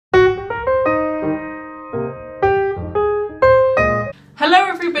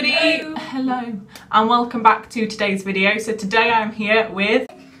everybody! Hello and welcome back to today's video. So today I'm here with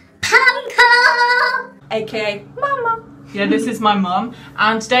Panka, aka Mama. Yeah, this is my mum,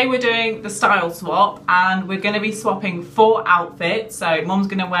 and today we're doing the style swap and we're going to be swapping 4 outfits. So mum's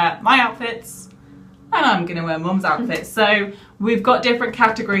going to wear my outfits and I'm going to wear mum's outfits. So we've got different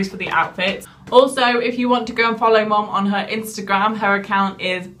categories for the outfits. Also, if you want to go and follow mum on her Instagram, her account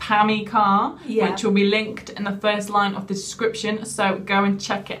is enquiries, which will be linked in the first line of the description. So go and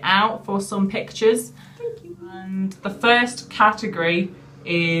check it out for some pictures. Thank you. And the first category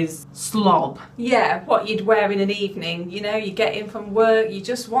is slob. Yeah, what you'd wear in an evening. You know, you get in from work, you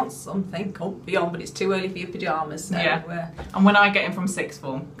just want something comfy on, but it's too early for your pyjamas. So, yeah. And when I get in from sixth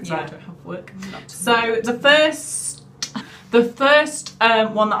form, because I don't have work. So the first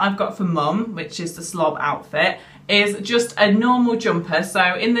one that I've got for mum, which is the slob outfit, is just a normal jumper.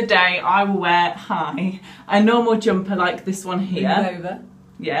 So in the day I will wear a normal jumper like this one here. Over.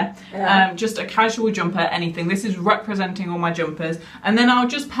 Yeah. Just a casual jumper, anything. This is representing all my jumpers. And then I'll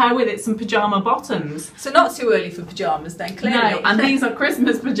just pair with it some pyjama bottoms. So not too early for pyjamas then, clearly. No, and these are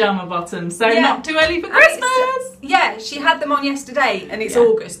Christmas pyjama bottoms, so not too early for Christmas. Yeah, she had them on yesterday and it's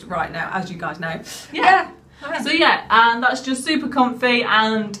August right now, as you guys know. Yeah. So yeah, and that's just super comfy,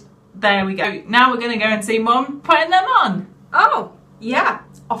 and there we go. Now we're going to go and see mum putting them on. Oh, yeah.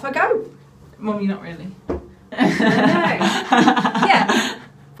 Off I go. Mum, you're not really. I know. Yeah.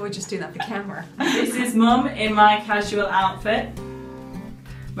 We're just doing that for camera. This is mum in my casual outfit,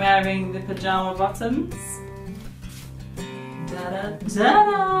 wearing the pyjama bottoms. Da-da,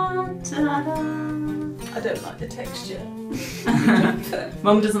 da-da, da-da. I don't like the texture.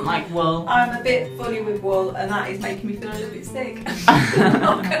 Mum doesn't like wool. I'm a bit funny with wool and that is making me feel a little bit sick. I'm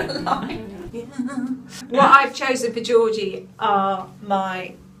not gonna lie. What I've chosen for Georgie are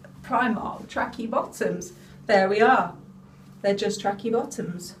my Primark tracky bottoms. There we are. They're just tracky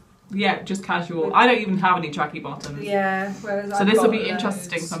bottoms. Yeah, just casual. I don't even have any tracky bottoms. Yeah, whereas so this will be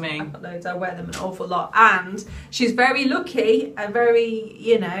interesting for me. I've got loads. I wear them an awful lot, and she's very lucky and very,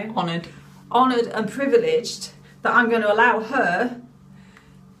 you know, honoured and privileged that I'm going to allow her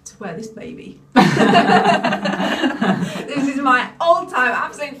to wear this baby. This is my all-time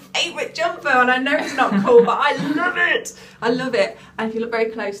absolute favourite jumper, and I know it's not cool, but I love it. I love it. And if you look very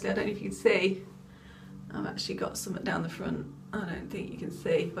closely, I don't know if you can see, I've actually got something down the front. I don't think you can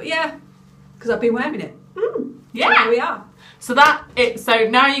see, but yeah, because I've been wearing it. Yeah, so here we are. So that it. So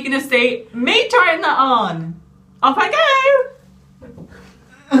now you're gonna see me trying that on. Off I go.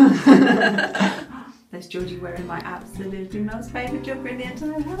 There's Georgie wearing my absolutely most favourite jumper in the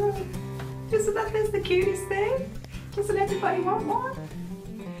entire world. Isn't that the cutest thing? Doesn't everybody want one?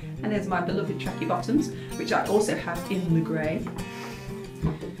 And there's my beloved tracky bottoms, which I also have in the grey.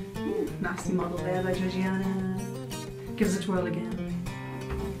 Nasty model there by Georgiana. Give us a twirl again.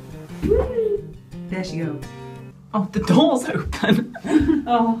 Woo! There she goes. Oh, the door's open.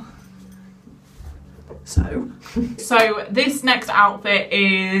 Oh. So this next outfit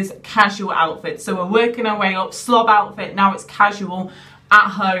is casual outfit. So we're working our way up. Slob outfit, now it's casual, at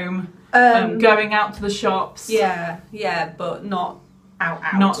home, going out to the shops. Yeah, but not out.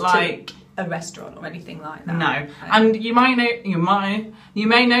 Not like a restaurant or anything like that. No. And you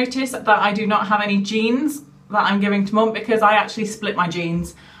may notice that I do not have any jeans that I'm giving to mum, because I actually split my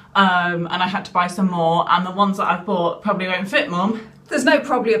jeans and I had to buy some more, and the ones that I've bought probably won't fit mum. There's no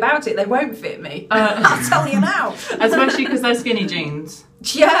probably about it, they won't fit me. I'll tell you now. Especially because they're skinny jeans.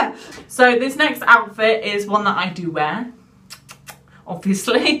 Yeah. So this next outfit is one that I do wear,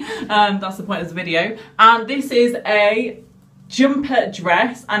 obviously. That's the point of the video. And this is a jumper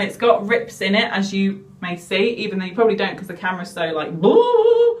dress, and it's got rips in it, as you may see, even though you probably don't because the camera's so like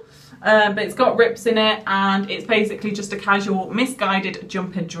woo. But it's got rips in it, and it's basically just a casual misguided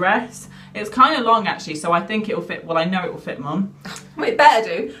jumper dress. It's kind of long actually, so I think it'll fit. Well, I know it will fit mum. Well, it better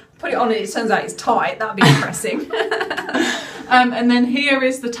do. Put it on and it turns out it's tight. That'd be depressing. And then here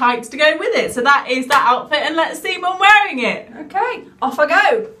is the tights to go with it. So that is that outfit, and let's see mum wearing it. Okay, off I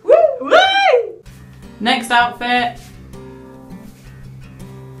go. Woo! Woo! Next outfit.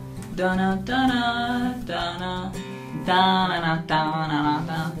 Donna, Donna, Donna, Donna, Donna,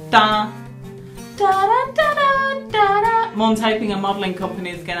 Donna, Donna. Da, da, da, da, da. Mum's hoping a modelling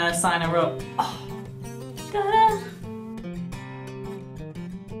company is going to sign her up. Oh. Da, da.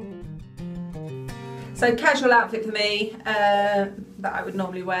 So casual outfit for me that I would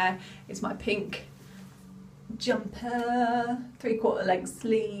normally wear is my pink jumper, 3/4 length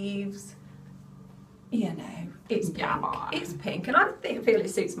sleeves. You know, it's pink. It's pink, and I feel it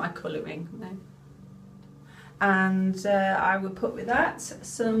suits my colouring. You know. And I would put with that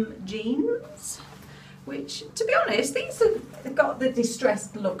some jeans. which, to be honest, these have got the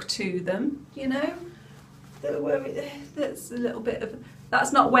distressed look to them, you know. That's a little bit of,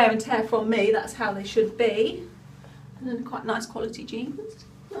 that's not wear and tear from me, that's how they should be. And then quite nice quality jeans,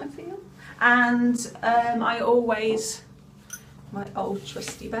 I feel. And I always, my old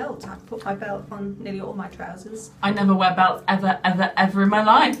trusty belt. I put my belt on nearly all my trousers. I never wear belts ever in my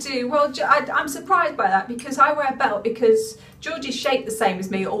life. I do. Well, I'm surprised by that because I wear a belt because Georgie's shaped the same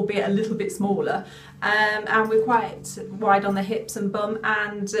as me, albeit a little bit smaller. And we're quite wide on the hips and bum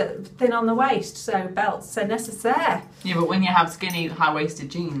and thin on the waist, so belts are necessaire. Yeah, but when you have skinny, high-waisted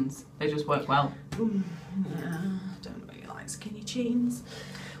jeans, they just work well. Yeah, I don't really like skinny jeans.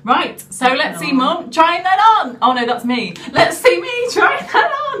 Right, so let's see Mum trying that on. Oh no, that's me. Let's see me trying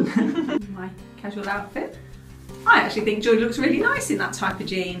that on. My casual outfit. I actually think Georgie looks really nice in that type of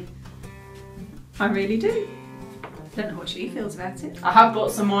jean. I really do. Don't know what she feels about it. I have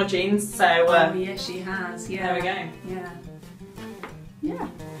bought some more jeans, so... oh yes, she has, yeah. There we go. Yeah. Yeah.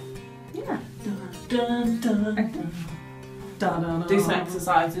 Yeah. Dun, dun, dun. Do some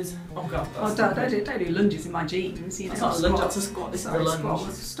exercises. Oh god. Oh, don't do lunges in my jeans. You know, that's not a lunge, that's a squat. This is a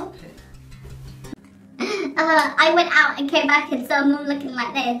lunge. Stop it. I went out and came back and saw Mum looking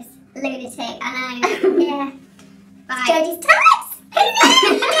like this. Lunatic, I know. Yeah. Right. Georgie's tights! You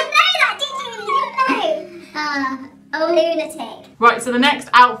didn't know that, did you? You didn't know. Oh, lunatic. Right, so the next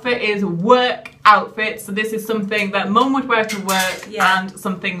outfit is work outfit. So this is something that Mum would wear to work and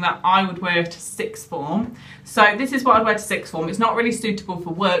something that I would wear to sixth form. So this is what I'd wear to sixth form. It's not really suitable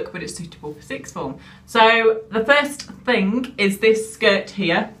for work, but it's suitable for sixth form. So the first thing is this skirt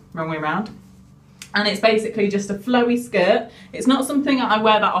here, wrong way around. And it's basically just a flowy skirt. It's not something that I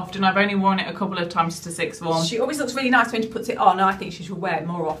wear that often. I've only worn it a couple of times to sixth form. She always looks really nice when she puts it on. I think she should wear it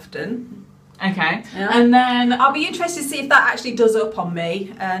more often. Okay, yeah. And then I'll be interested to see if that actually does up on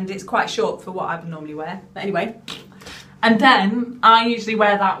me, and it's quite short for what I would normally wear. But anyway. And then I usually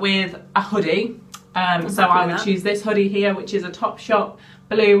wear that with a hoodie. So I would choose this hoodie here, which is a Topshop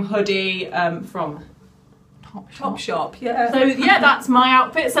blue hoodie from Topshop, yeah. So yeah, that's my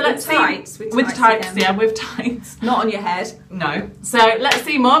outfit. So let's tights, see. With tights, yeah, with tights. Not on your head. No. So let's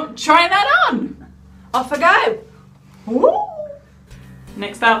see, Mum, try that on. Off I go. Woo.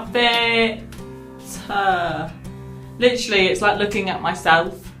 Next outfit. Literally, it's like looking at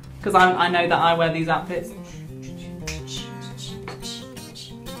myself because I know that I wear these outfits.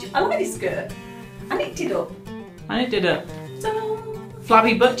 I like this skirt. I knit it up. I knit it up.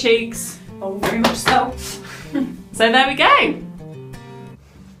 Flabby butt cheeks. Oh, very much so. So there we go.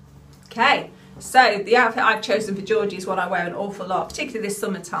 Okay, so the outfit I've chosen for Georgie is one I wear an awful lot, particularly this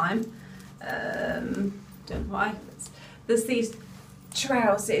summertime. Don't know why. There's these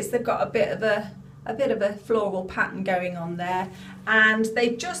trousers. They've got a bit of a floral pattern going on there, and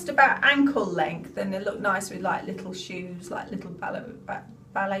they're just about ankle length, and they look nice with like little shoes, like little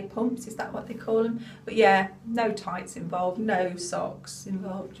ballet pumps. Is that what they call them? But yeah, no tights involved, no socks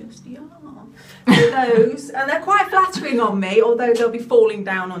involved, just those, and they're quite flattering on me, although they'll be falling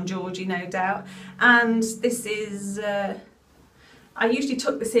down on Georgie, no doubt. And this is I usually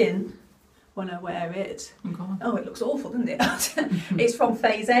tuck this in when I wear it. Okay. Oh, it looks awful, doesn't it? It's from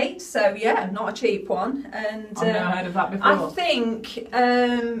Phase 8, so yeah, not a cheap one. And I've never heard of that before. I think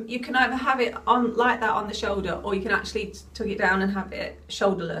you can either have it on like that on the shoulder, or you can actually tuck it down and have it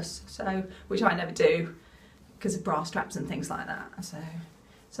shoulderless. So, which I never do because of bra straps and things like that. So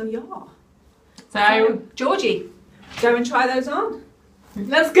yeah. So Georgie, go and try those on.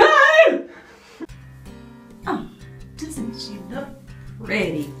 Let's go. Oh, doesn't she look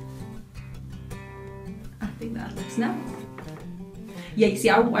pretty? I think that looks nice. Yeah, you see,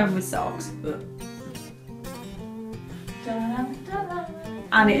 I won't wear them with socks, but...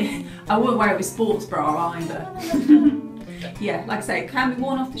 And I won't wear it with sports bra either. Yeah, like I say, it can be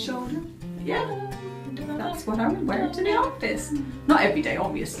worn off the shoulder. Yeah, that's what I would wear to the office. Not every day,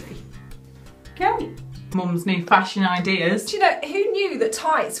 obviously. Okay. Mum's new fashion ideas. Do you know, who knew that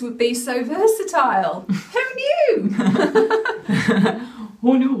tights would be so versatile? Who knew?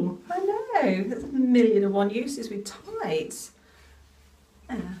 Oh no. I know, there's a million and one uses with tights.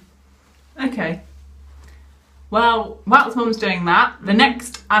 Yeah. Okay. Well, whilst Mum's doing that, the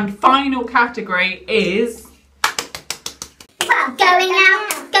next and final category is... Well, going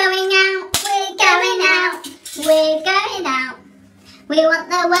out, we're going out, we're going out. We want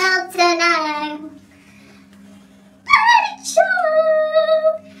the world to know.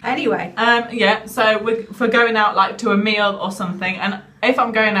 Anyway. Yeah, so for going out like to a meal or something, and if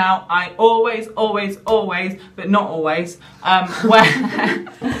I'm going out, I always, but not always, wear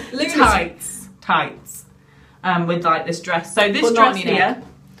tights, with like this dress. So this dress here,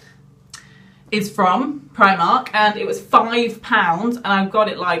 is from Primark, and it was £5, and I got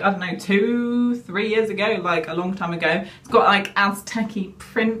it like, I don't know, 2-3 years ago, like a long time ago. It's got like Aztec-y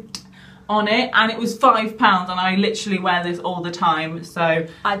print on it, and it was £5, and I literally wear this all the time. So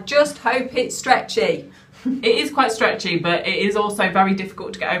I just hope it's stretchy. it is quite stretchy, but it is also very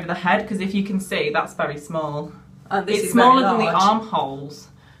difficult to get over the head, because if you can see, that's very small. This it's is smaller very than the large. armholes.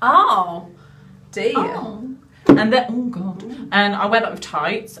 Oh dear. Oh. And then, oh god, and I wear that with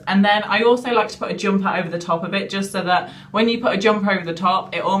tights, and then I also like to put a jumper over the top of it, just so that when you put a jumper over the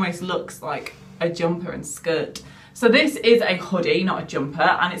top, it almost looks like a jumper and skirt. So this is a hoodie, not a jumper,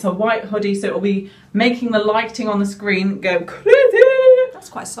 and it's a white hoodie, so it'll be making the lighting on the screen go crazy. That's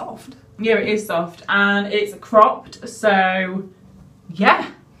quite soft. Yeah, it is soft, and it's cropped, so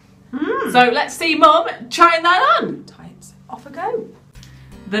yeah. So let's see Mum trying that on. Tights. Off I go.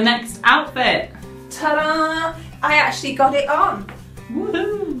 The next outfit. Ta-da! I actually got it on.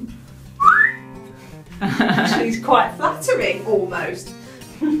 Woohoo! Actually, it's quite flattering, almost.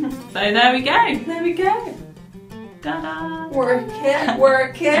 So there we go. There we go. Ta-da! Work it,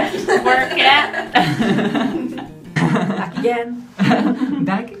 work it. Work it. Back again.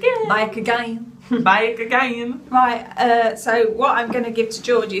 Back again. Back again. Back again. Right, so what I'm going to give to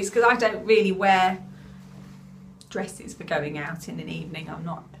Georgie is, because I don't really wear dresses for going out in an evening. I'm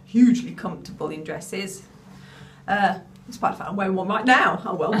not hugely comfortable in dresses. Despite the fact I'm wearing one right now.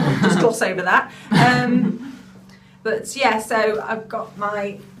 Oh well, we'll just gloss over that. But yeah, so I've got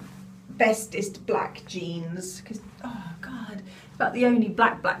my bestest black jeans, because, oh God, it's about the only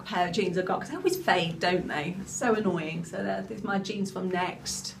black pair of jeans I've got, because they always fade, don't they? It's so annoying. So there's my jeans from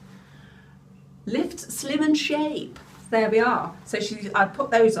Next. Lift, Slim and Shape. There we are. So I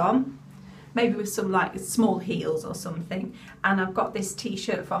put those on, maybe with some like small heels or something. And I've got this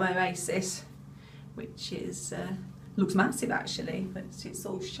t-shirt from Oasis, which is looks massive actually, but it's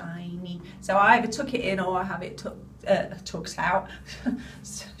all shiny. So I either tuck it in or I have it tucked out.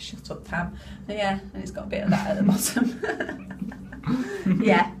 Shut up, Pam. Yeah, and it's got a bit of that at the bottom.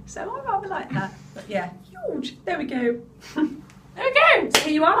 Yeah, so I rather like that. But yeah, huge. There we go. There we go. So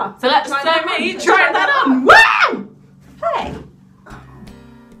here you are. So let's Try show that me on. try that on. Wow! Hey.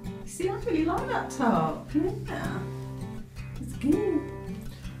 See, I really like that top. Yeah. It's good.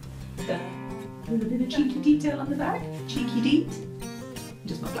 A little bit of cheeky detail on the back. Cheeky deet.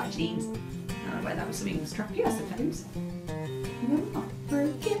 Just my black jeans. And I wear that with something strappy, I suppose. Yeah.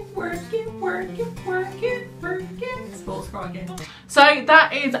 Work it, work it, work it, work it, work it. Sports bra again. So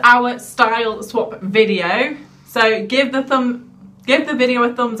that is our style swap video. So give the video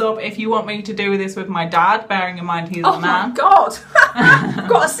a thumbs up if you want me to do this with my dad, bearing in mind he's a man. Oh my God! I've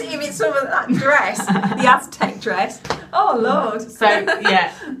got to see him in some of that dress, the Aztec dress. Oh Lord! So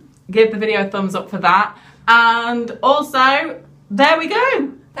yeah, give the video a thumbs up for that. And also, there we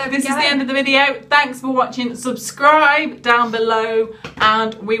go. This is the end of the video. Thanks for watching. Subscribe down below,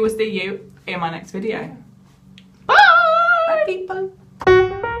 and we will see you in my next video.